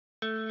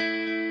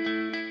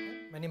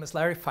name is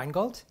Larry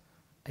Feingold.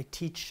 I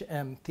teach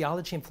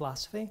theology and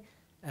philosophy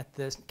at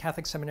the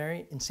Catholic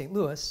Seminary in St.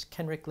 Louis,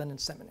 Kenrick Lennon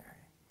Seminary.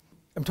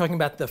 I'm talking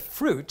about the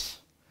fruit.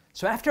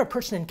 So after a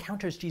person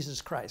encounters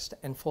Jesus Christ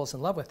and falls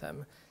in love with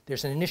him,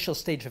 there's an initial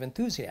stage of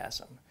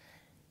enthusiasm.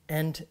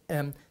 And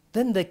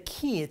then the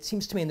key, it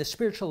seems to me, in the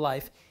spiritual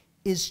life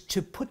is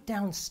to put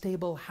down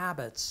stable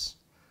habits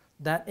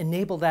that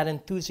enable that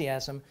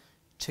enthusiasm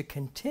to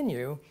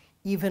continue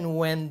even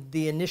when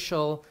the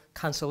initial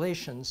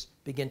consolations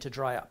begin to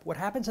dry up. What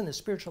happens in the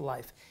spiritual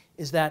life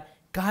is that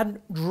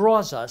God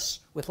draws us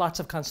with lots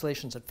of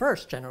consolations at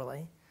first,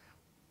 generally,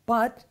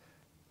 but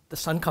the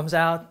sun comes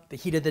out, the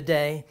heat of the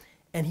day,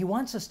 and he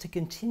wants us to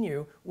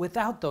continue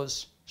without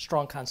those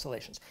strong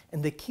consolations.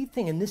 And the key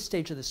thing in this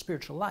stage of the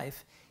spiritual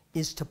life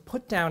is to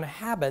put down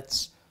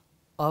habits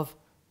of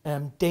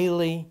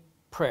daily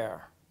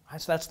prayer.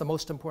 So that's the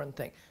most important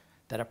thing,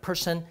 that a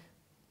person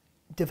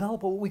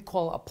develop what we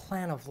call a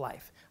plan of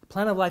life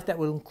that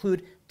will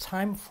include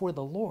time for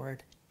the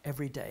Lord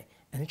every day.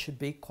 And it should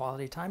be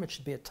quality time. It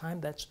should be a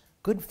time that's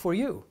good for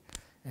you.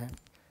 And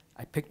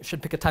I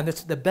should pick a time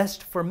that's the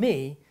best for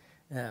me,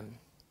 and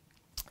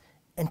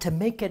to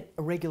make it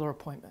a regular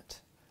appointment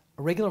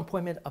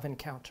of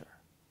encounter.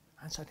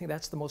 And so I think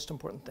that's the most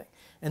important thing.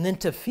 And then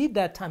to feed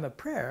that time of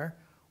prayer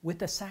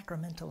with a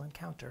sacramental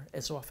encounter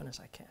as often as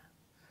I can.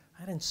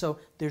 Right? And so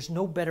there's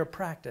no better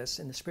practice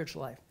in the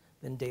spiritual life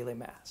than daily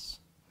Mass.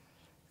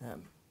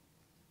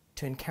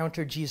 To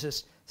encounter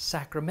Jesus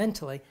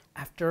sacramentally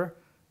after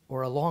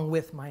or along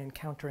with my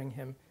encountering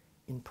him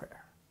in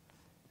prayer.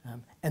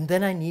 And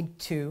then I need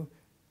to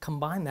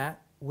combine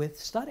that with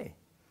study.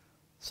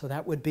 So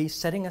that would be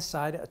setting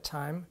aside a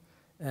time,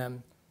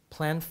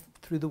 planned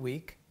through the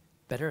week,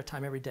 better a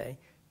time every day,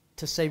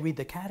 to say read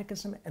the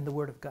Catechism and the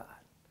Word of God.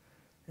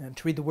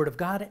 To read the Word of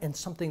God and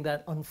something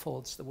that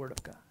unfolds the Word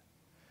of God.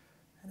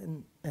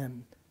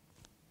 And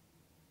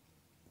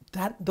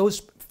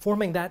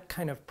forming that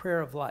kind of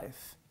prayer of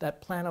life,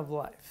 that plan of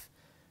life,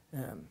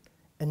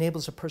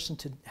 enables a person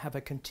to have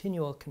a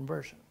continual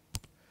conversion.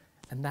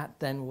 And that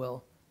then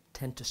will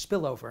tend to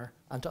spill over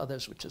onto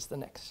others, which is the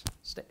next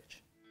stage.